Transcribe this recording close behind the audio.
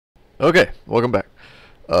Okay, welcome back.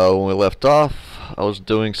 When we left off, I was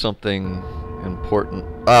doing something important.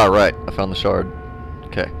 Ah, right, I found the shard.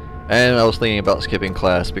 Okay. And I was thinking about skipping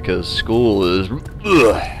class because school is...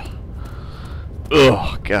 Ugh.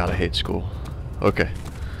 Ugh, God, I hate school. Okay.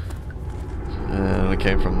 And we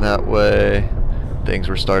came from that way. Things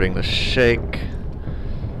were starting to shake.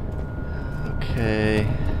 Okay.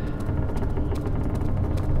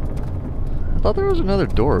 I thought there was another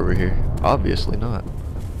door over here. Obviously not.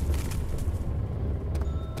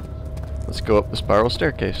 Let's go up the spiral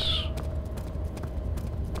staircase.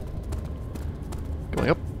 Going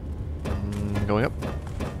up. Going up.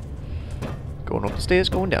 Going up the stairs,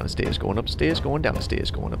 going down the stairs, going up the stairs, going down the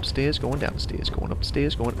stairs, going up the stairs, going down the stairs, going up the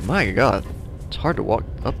stairs, going... My God. It's hard to walk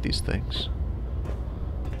up these things.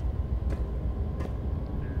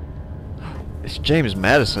 It's James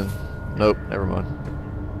Madison. Nope, never mind.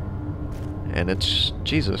 And it's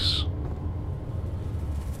Jesus.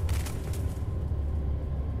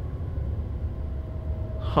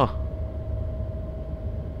 Huh.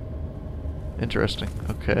 Interesting.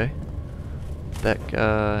 Okay. That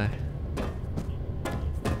guy...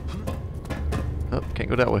 Oh, can't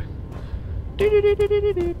go that way.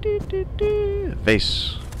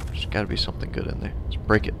 Vase. There's gotta be something good in there. Let's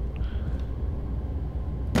break it.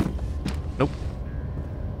 Nope.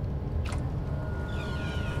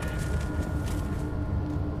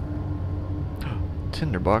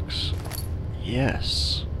 Tinderbox.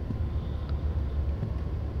 Yes.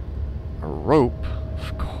 A rope?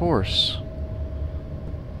 Of course.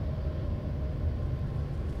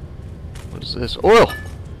 What is this? Oil!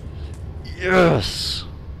 Yes!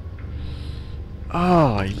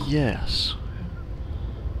 Oh, yes.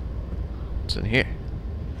 What's in here?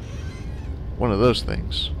 One of those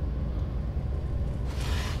things.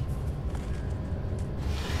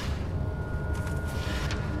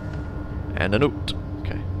 And a note.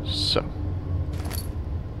 Okay, so.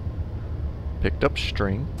 Picked up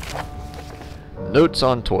string. Notes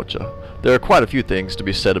on torture. There are quite a few things to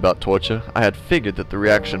be said about torture. I had figured that the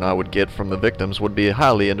reaction I would get from the victims would be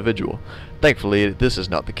highly individual. Thankfully, this is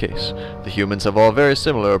not the case. The humans have all a very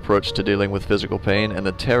similar approach to dealing with physical pain and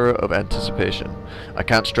the terror of anticipation. I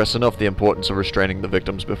can't stress enough the importance of restraining the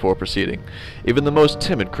victims before proceeding. Even the most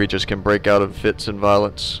timid creatures can break out of fits and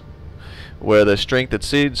violence, where their strength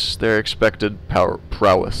exceeds their expected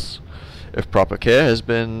prowess. If proper care has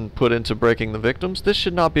been put into breaking the victims, this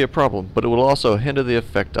should not be a problem, but it will also hinder the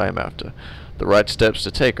effect I am after. The right steps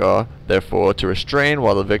to take are, therefore, to restrain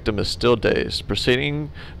while the victim is still dazed,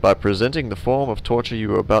 proceeding by presenting the form of torture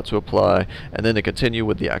you are about to apply, and then to continue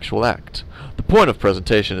with the actual act. The point of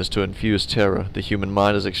presentation is to infuse terror. The human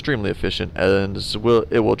mind is extremely efficient, and it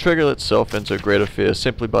will trigger itself into greater fear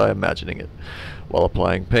simply by imagining it. While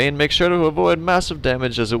applying pain, make sure to avoid massive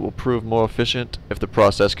damage, as it will prove more efficient if the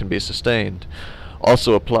process can be sustained.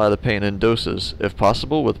 Also apply the pain in doses, if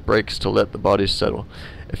possible with breaks to let the body settle.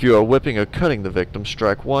 If you are whipping or cutting the victim,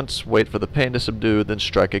 strike once, wait for the pain to subdue, then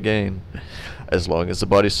strike again. As long as the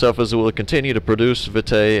body suffers, it will continue to produce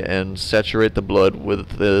vitae and saturate the blood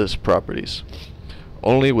with its properties.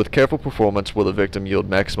 Only with careful performance will the victim yield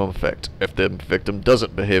maximum effect. If the victim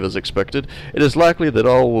doesn't behave as expected, it is likely that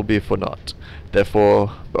all will be for naught.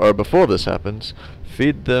 Therefore, or before this happens,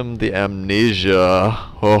 feed them the amnesia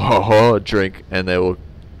drink, and they will,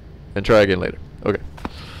 and try again later. Okay.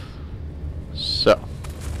 So.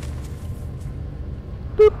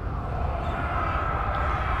 Boop.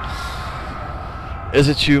 Is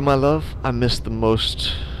it you, my love, I miss the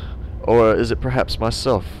most? Or is it perhaps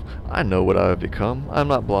myself? I know what I have become. I am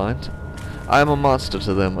not blind. I am a monster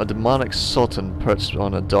to them, a demonic sultan perched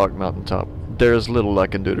on a dark mountaintop. There is little I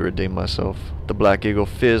can do to redeem myself. The Black Eagle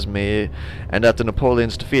fears me, and after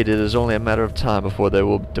Napoleon's defeat, it is only a matter of time before they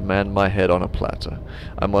will demand my head on a platter.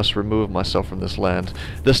 I must remove myself from this land.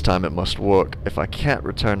 This time it must work. If I can't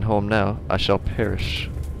return home now, I shall perish.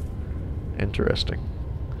 Interesting.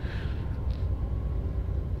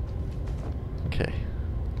 Okay.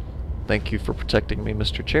 Thank you for protecting me,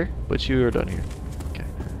 Mr. Chair, but you are done here. Okay.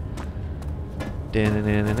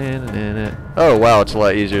 Oh, wow, it's a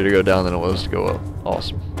lot easier to go down than it was to go up.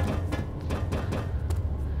 Awesome.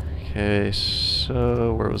 Okay,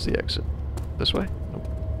 so where was the exit? This way? Nope.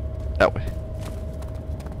 That way.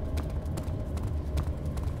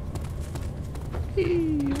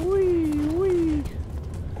 Wee, wee, wee.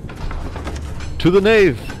 To the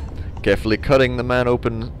nave! Carefully cutting the man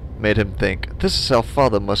open made him think. This is how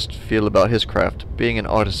father must feel about his craft. Being an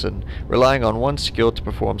artisan, relying on one's skill to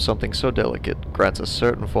perform something so delicate, grants a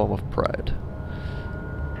certain form of pride.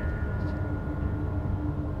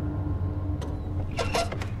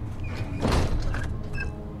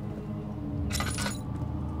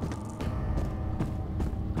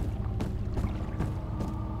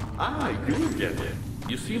 Ah, you get it.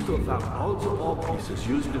 You seem to have found all the ore pieces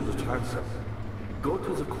used in the transept. Go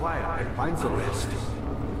to the choir and find the rest.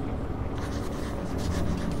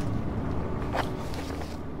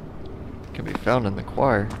 Can be found in the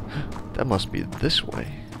choir. That must be this way.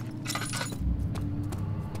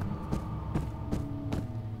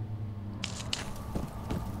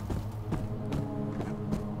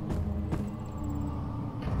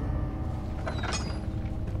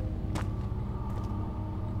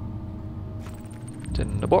 It's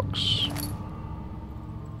in the box.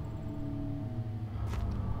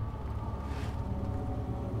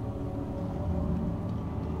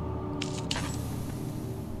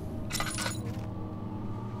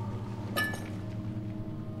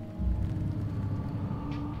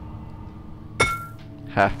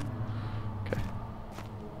 Ha. Okay.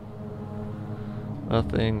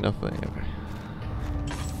 Nothing, okay.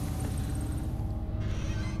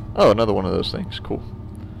 Oh, another one of those things. Cool.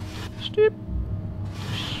 Slip.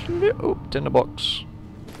 Slip. Oh, it's in the box.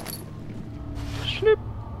 Slip.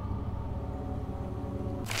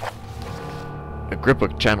 Agrippa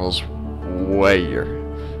channels Weyer.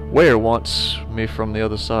 Weyer wants me from the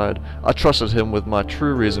other side. I trusted him with my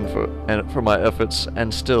true reason for my efforts,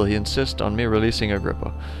 and still he insists on me releasing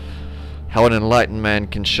Agrippa. How an enlightened man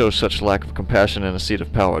can show such lack of compassion in a seat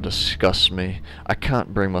of power disgusts me. I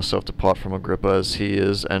can't bring myself to part from Agrippa as he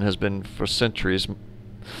is and has been for centuries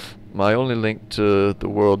my only link to the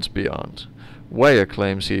worlds beyond. Weyer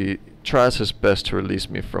claims he tries his best to release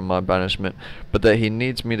me from my banishment, but that he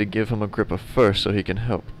needs me to give him Agrippa first so he too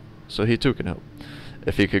can help.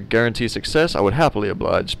 If he could guarantee success, I would happily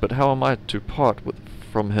oblige, but how am I to part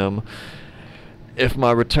from him if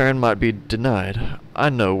my return might be denied? I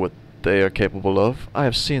know what they are capable of. I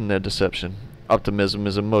have seen their deception. Optimism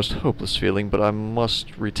is a most hopeless feeling, but I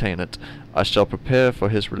must retain it. I shall prepare for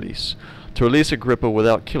his release. To release Agrippa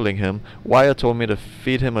without killing him, Weyer told me to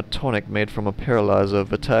feed him a tonic made from a paralyzer,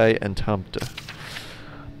 vitae and tempter.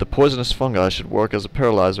 The poisonous fungi should work as a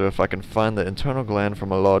paralyzer if I can find the internal gland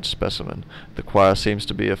from a large specimen. The choir seems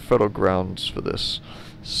to be a fertile ground for this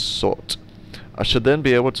sort. I should then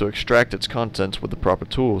be able to extract its contents with the proper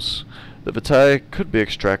tools. The vitae could be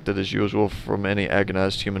extracted as usual from any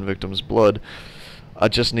agonized human victim's blood. I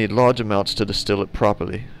just need large amounts to distill it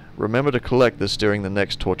properly. Remember to collect this during the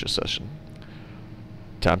next torture session.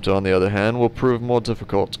 Tempter, on the other hand, will prove more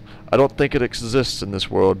difficult. I don't think it exists in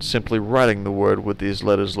this world. Simply writing the word with these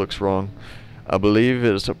letters looks wrong. I believe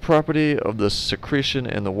it is a property of the secretion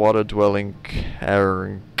in the water-dwelling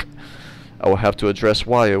carunc. I will have to address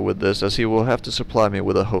Weyer with this, as he will have to supply me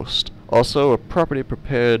with a host. Also, a properly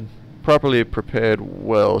prepared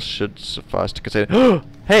well should suffice to contain.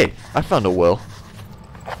 Hey, I found a well.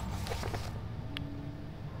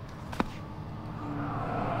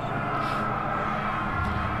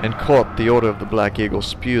 In court, the Order of the Black Eagle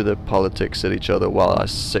spew their politics at each other while I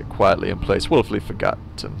sit quietly in place, willfully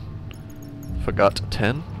forgotten.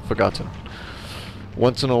 Forgotten.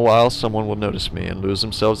 Once in a while, someone will notice me and lose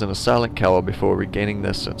themselves in a silent cower before regaining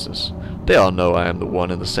their senses. They all know I am the one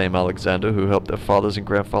and the same Alexander who helped their fathers and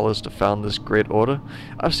grandfathers to found this great order.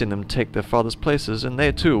 I've seen them take their fathers' places, and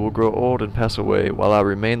they too will grow old and pass away, while I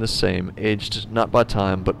remain the same, aged not by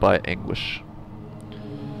time but by anguish.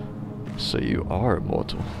 So you are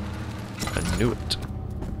immortal. I knew it.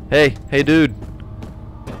 Hey dude.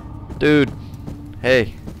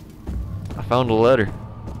 Hey. I found a letter.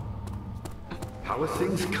 How are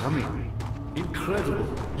things coming? Incredible.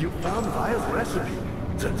 You found Vile's recipe.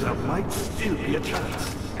 Then there might still be a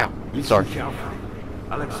chance. Ow. Listen Sorry. carefully.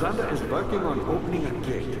 Alexander is working on opening a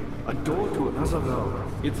gate, a door to another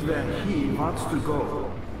world. It's where he wants to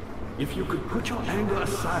go. If you could put your anger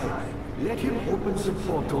aside, let him open the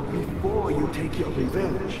portal before you take your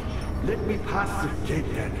revenge. Let me pass the gate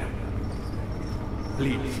then.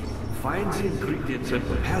 Please, find the ingredients and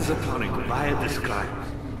prepare the tonic via the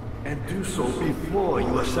scribes. And do so before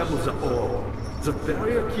you assemble the ore. The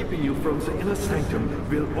barrier keeping you from the inner sanctum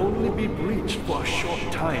will only be breached for a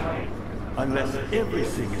short time. Unless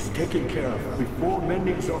everything is taken care of before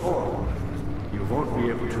mending the ore, you won't be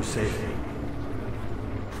able to save me.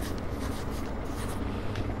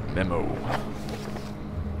 Memo.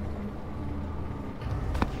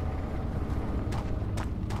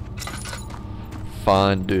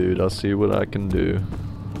 Fine, dude. I'll see what I can do.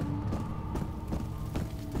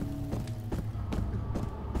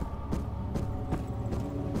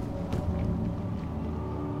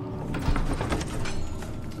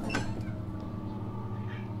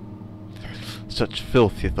 Such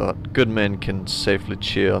filth, you thought. Good men can safely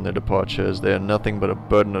cheer on their departure, as they are nothing but a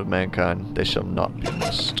burden of mankind. They shall not be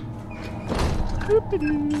missed.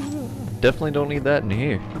 Definitely don't need that in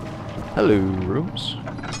here. Hello, rooms.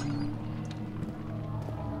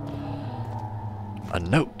 A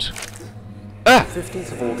note. Ah!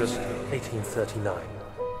 15th of August, 1839.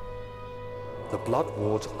 The blood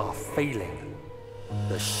wards are failing.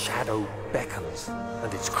 The shadow beckons,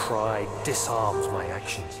 and its cry disarms my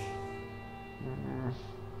actions.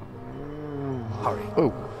 Hurry.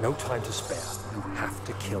 Oh. No time to spare. You have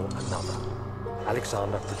to kill another.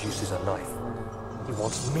 Alexander produces a knife. He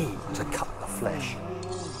wants me to cut the flesh.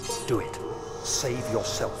 Do it. Save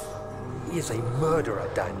yourself. He is a murderer,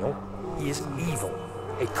 Daniel. He is evil.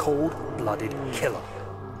 A cold-blooded killer.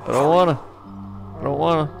 I don't wanna. I don't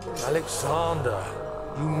wanna. Alexander,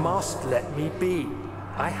 you must let me be.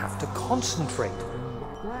 I have to concentrate.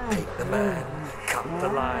 Take the man, cut the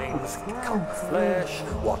lines, cut the flesh,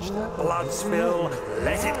 watch the blood spill,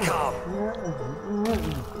 let it come.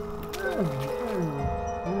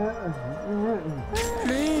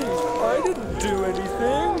 Please, I didn't do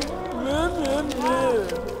anything.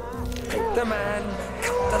 Paint the man,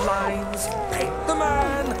 cut the lines, paint the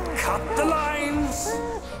man, cut the lines.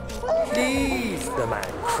 Please, the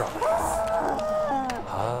man cries.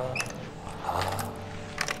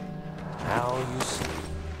 Now you see.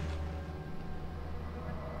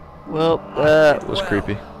 Well, that was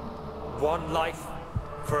creepy. One life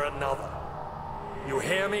for another. You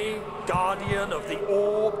hear me, guardian of the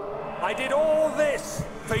orb? I did all this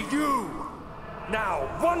for you.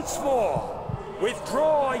 Now, once more,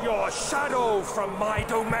 withdraw your shadow from my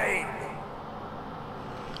domain.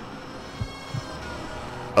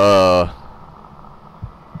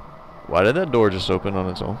 Why did that door just open on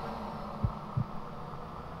its own?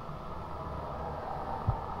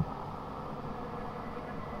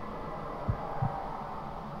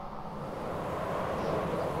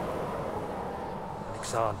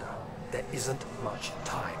 Alexander, there isn't much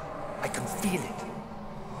time. I can feel it.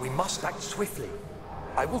 We must act swiftly.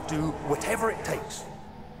 I will do whatever it takes.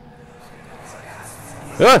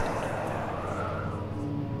 Ah!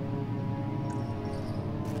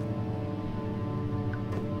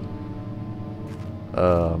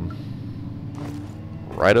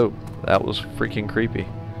 Righto. That was freaking creepy.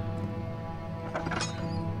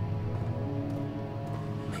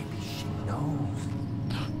 Maybe she knows.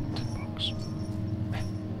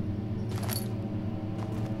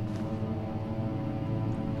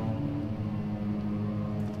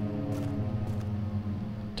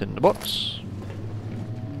 $10. $10.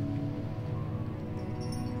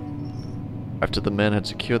 After the men had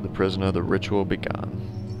secured the prisoner, the ritual began.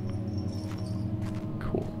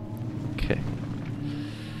 Cool. Okay.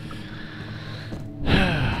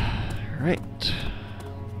 Right.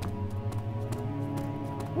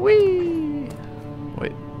 Whee!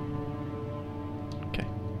 Wait. Okay.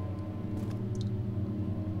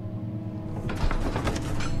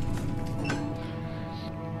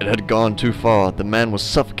 It had gone too far. The man was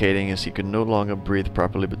suffocating as he could no longer breathe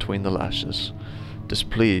properly between the lashes.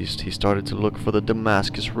 Displeased, he started to look for the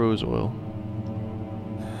Damascus rose oil.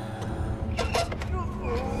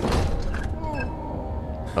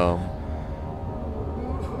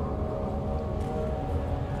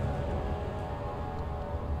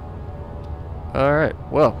 Alright,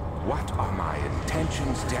 well. What are my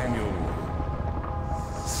intentions, Daniel?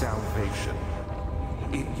 Salvation.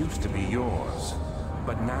 It used to be yours,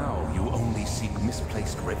 but now you only seek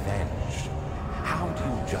misplaced revenge. How do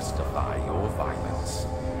you justify your violence?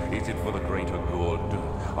 Is it for the greater good?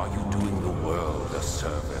 Are you doing the world a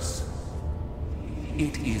service?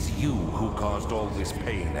 It is you who caused all this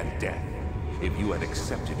pain and death. If you had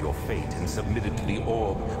accepted your fate and submitted to the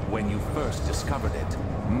orb when you first discovered it,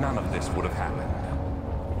 none of this would have happened.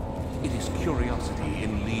 It is curiosity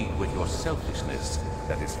in league with your selfishness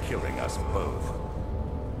that is killing us both.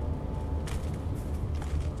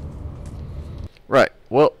 Right,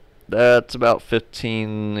 well, that's about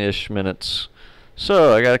 15-ish minutes.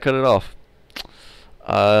 So, I gotta cut it off.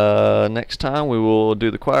 Next time we will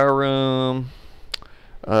do the choir room.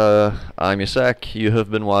 I'm Yasak. You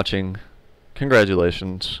have been watching.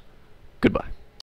 Congratulations. Goodbye.